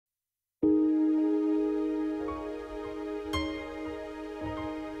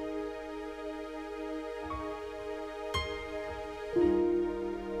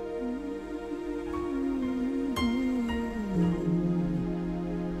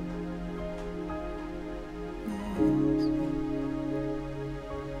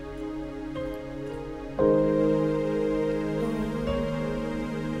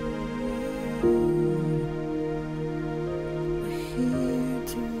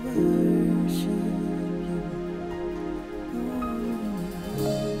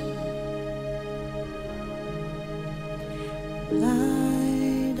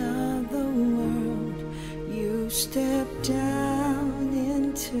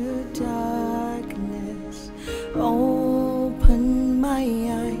into darkness. Open my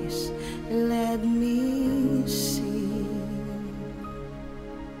eyes, let me see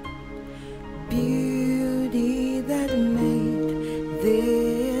beauty that made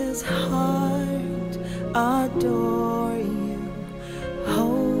this heart adore you.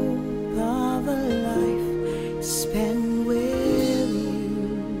 Hope of a life spent with you.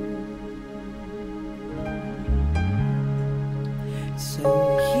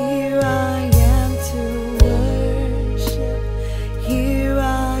 So here I am to worship, here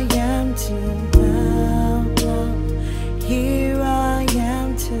I am to bow down, here I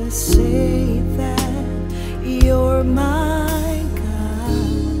am to say that you're my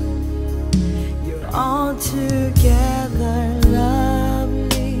God. You're altogether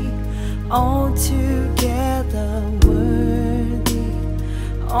lovely, altogether worthy,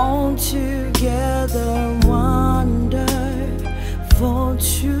 altogether wonderful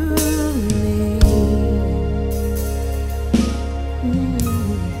to me.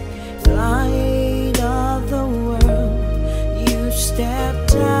 Light of the world, you step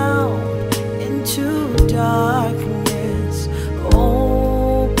down into darkness.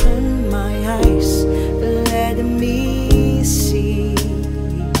 Open my eyes, let me see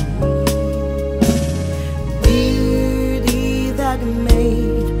beauty that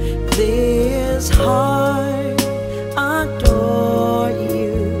made this heart adore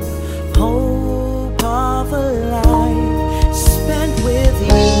you. Hope of a life spent with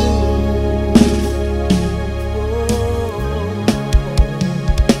you.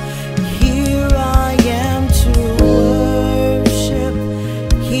 Here I am to worship,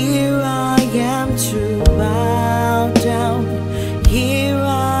 here I am to bow down, here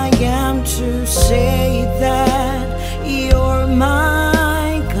I am to say that you're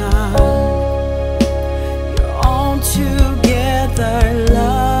my God. You're altogether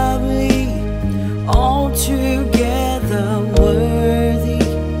lovely, altogether worthy,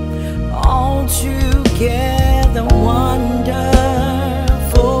 altogether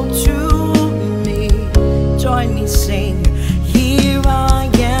wonderful to me. Join me, sing. Here I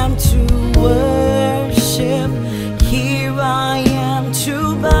am to worship, here I am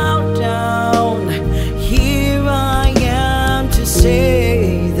to bow down, here I am to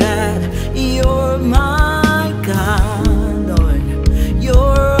say that you're my God, Lord.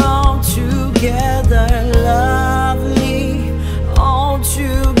 You're altogether lovely,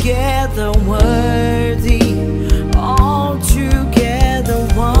 altogether worthy, altogether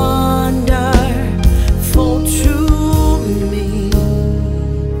wonderful to me.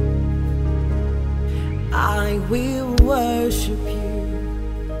 I will worship you,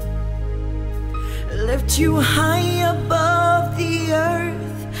 lift you high above the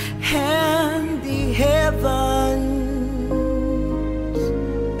earth and the heavens.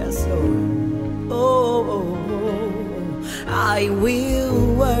 Yes, Lord. Oh, I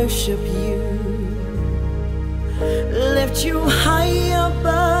will worship you, lift you high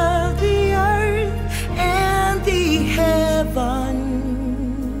above the earth and the heavens.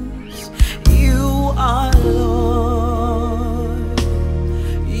 You are Lord,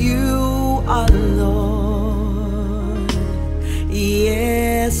 you are Lord,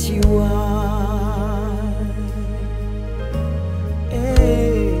 yes you are.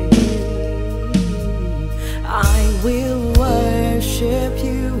 Hey. I will worship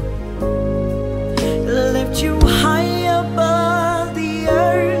you, lift you high above the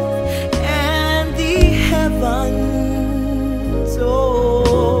earth and the heavens.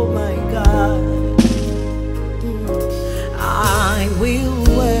 Oh my God, I will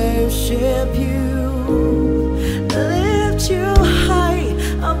worship you, lift you high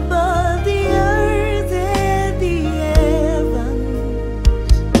above the earth and the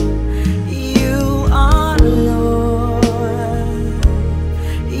heavens. You are Lord,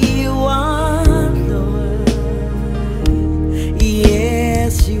 you are Lord,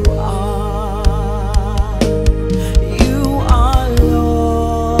 yes you are. You are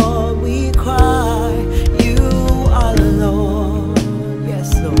Lord, we cry, you are Lord,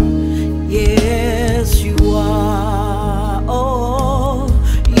 yes Lord, yes you are. Oh,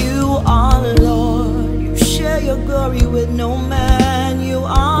 you are Lord, you share your glory with no man. You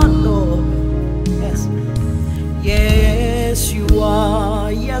are Lord, yes, yes you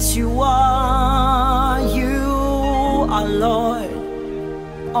are, yes you are. You are Lord,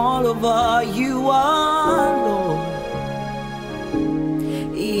 all over you are Lord,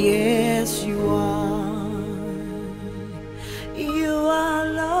 yes you are. You are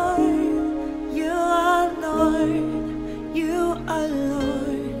Lord, you are Lord, you are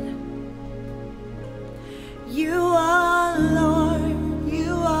Lord, you are Lord,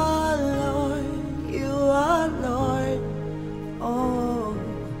 you are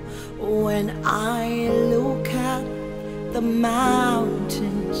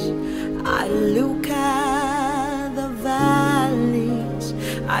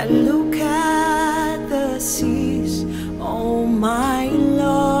I look at the seas, oh my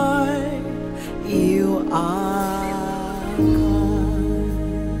Lord, you are God.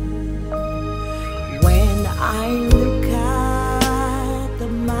 When I look at the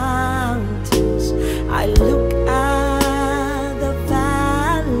mountains, I look at the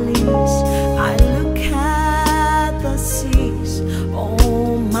valleys, I look at the seas,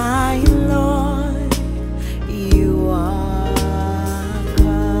 oh my Lord, you are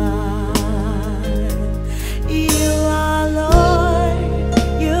God. You are Lord,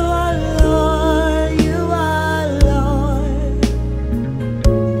 you are Lord, you are Lord.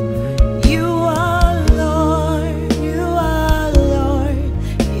 You are Lord, you are Lord,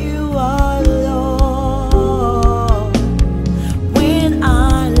 you are Lord. When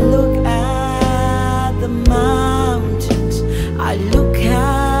I look at the mountains, I look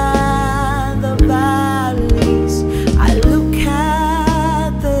at the valleys, I look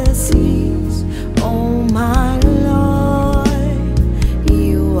at the seas, oh my Lord,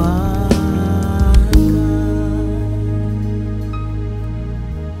 you are God.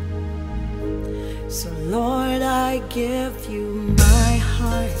 So Lord, I give you my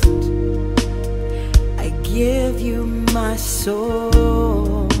heart, I give you my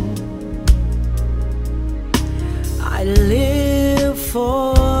soul. I live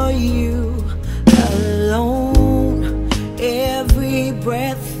for you alone. Every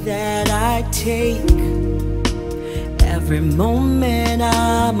breath that I take, every moment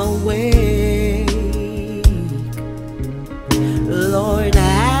I'm awake, Lord,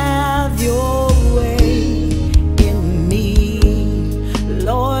 have your way in me.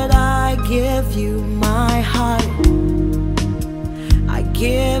 Lord, I give you my heart, I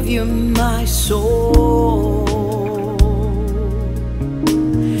give you my soul.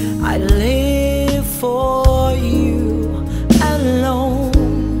 I live for you alone.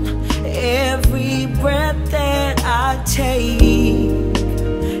 Every breath that I take,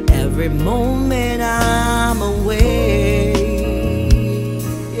 every moment I'm awake.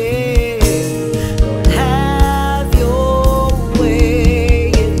 Lord, have your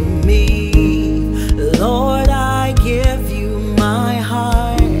way in me. Lord, I give you my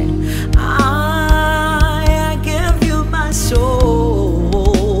heart, I give you my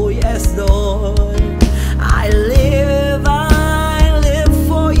soul. Yes, Lord, I live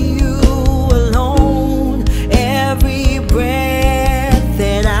for you alone. Every breath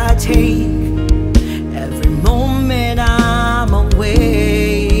that I take, every moment I'm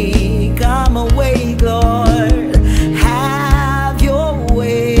awake, Lord, have your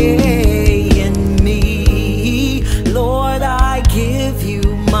way in me. Lord, I give you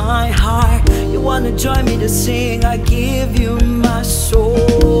my heart. You wanna join me to sing? I give you my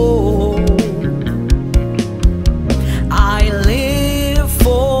soul. I live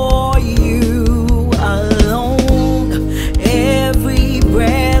for you alone. Every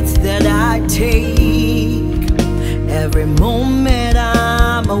breath that I take, every moment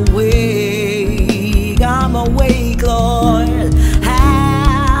I'm awake.